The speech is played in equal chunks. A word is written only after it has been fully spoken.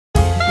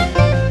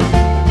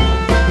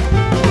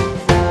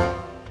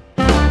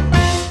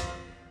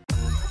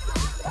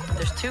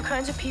Two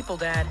kinds of people,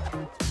 Dad.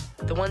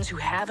 The ones who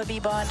have a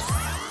B-bot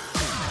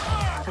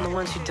and the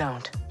ones who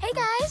don't. Hey,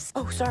 guys.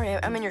 Oh, sorry,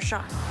 I'm in your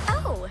shot.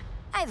 Oh,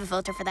 I have a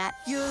filter for that.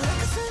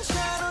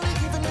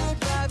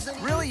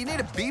 Really? You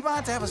need a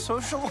B-bot to have a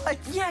social life?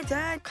 Yeah,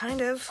 Dad,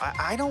 kind of.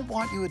 I don't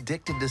want you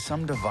addicted to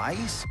some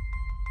device.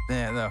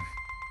 Yeah, though.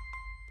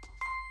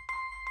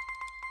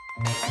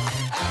 I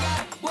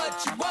got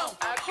what you want.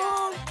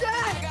 Oh,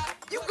 Dad!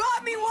 You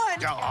got me one!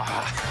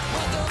 Welcome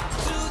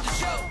to the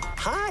show.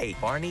 Hi,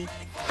 Barney.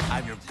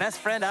 I'm your best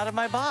friend out of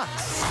my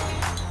box.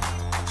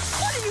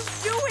 What are you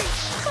doing?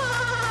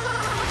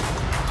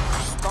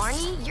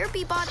 Barney, your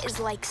B-bot is,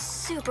 like,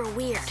 super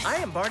weird. I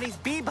am Barney's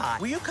B-bot.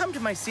 Will you come to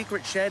my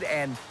secret shed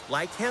and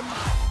like him?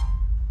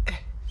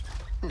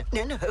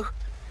 No.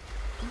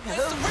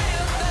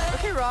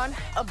 Okay, Ron,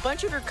 a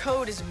bunch of your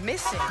code is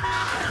missing.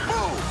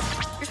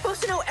 You're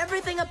supposed to know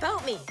everything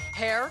about me.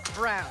 Hair,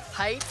 brown.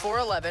 Height,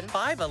 4'11".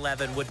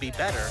 5'11" would be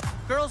better.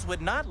 Girls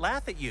would not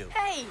laugh at you.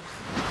 Hey!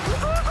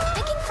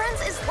 Making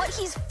friends is what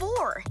he's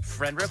for.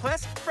 Friend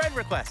request? Friend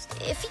request.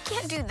 If he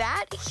can't do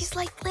that, he's,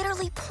 like,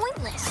 literally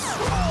pointless.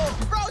 Oh,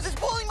 Rose is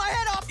pulling my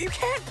head off! You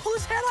can't pull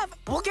his head off!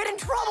 We'll get in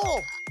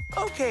trouble!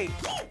 Okay,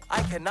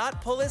 I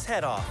cannot pull his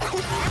head off.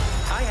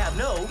 I have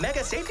no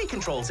mega safety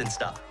controls and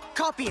stuff.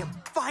 Copy him.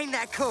 Find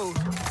that code.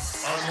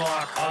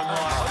 Unlock.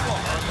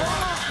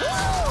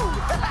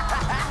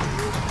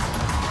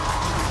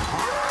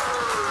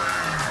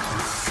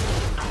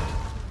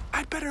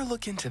 I'd better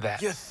look into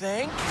that. You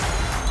think?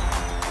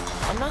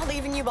 I'm not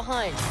leaving you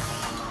behind.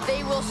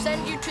 They will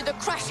send you to the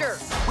Crusher.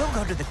 We'll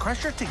go to the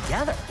Crusher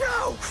together.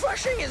 No,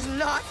 crushing is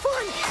not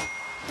fun.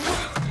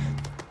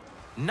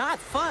 Not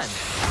fun.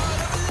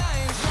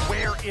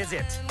 Where is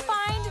it?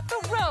 Find the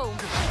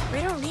rogue.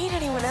 We don't need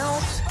anyone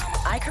else.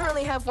 I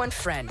currently have one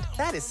friend.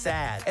 That is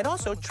sad and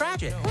also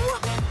tragic. Run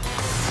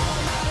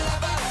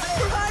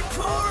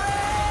for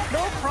it!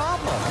 No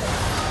problem.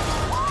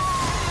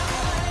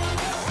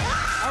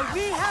 Are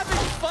we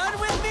having fun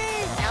with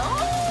me? No!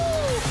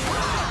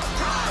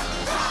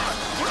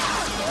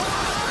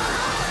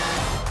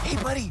 Hey,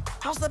 buddy,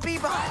 how's the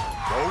B-bot?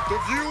 Both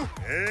of you,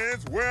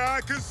 hands where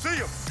I can see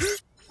them.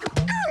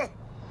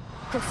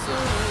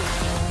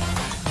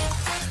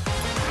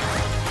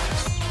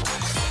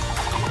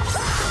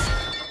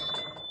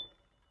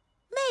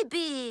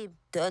 Maybe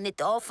turn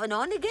it off and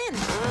on again.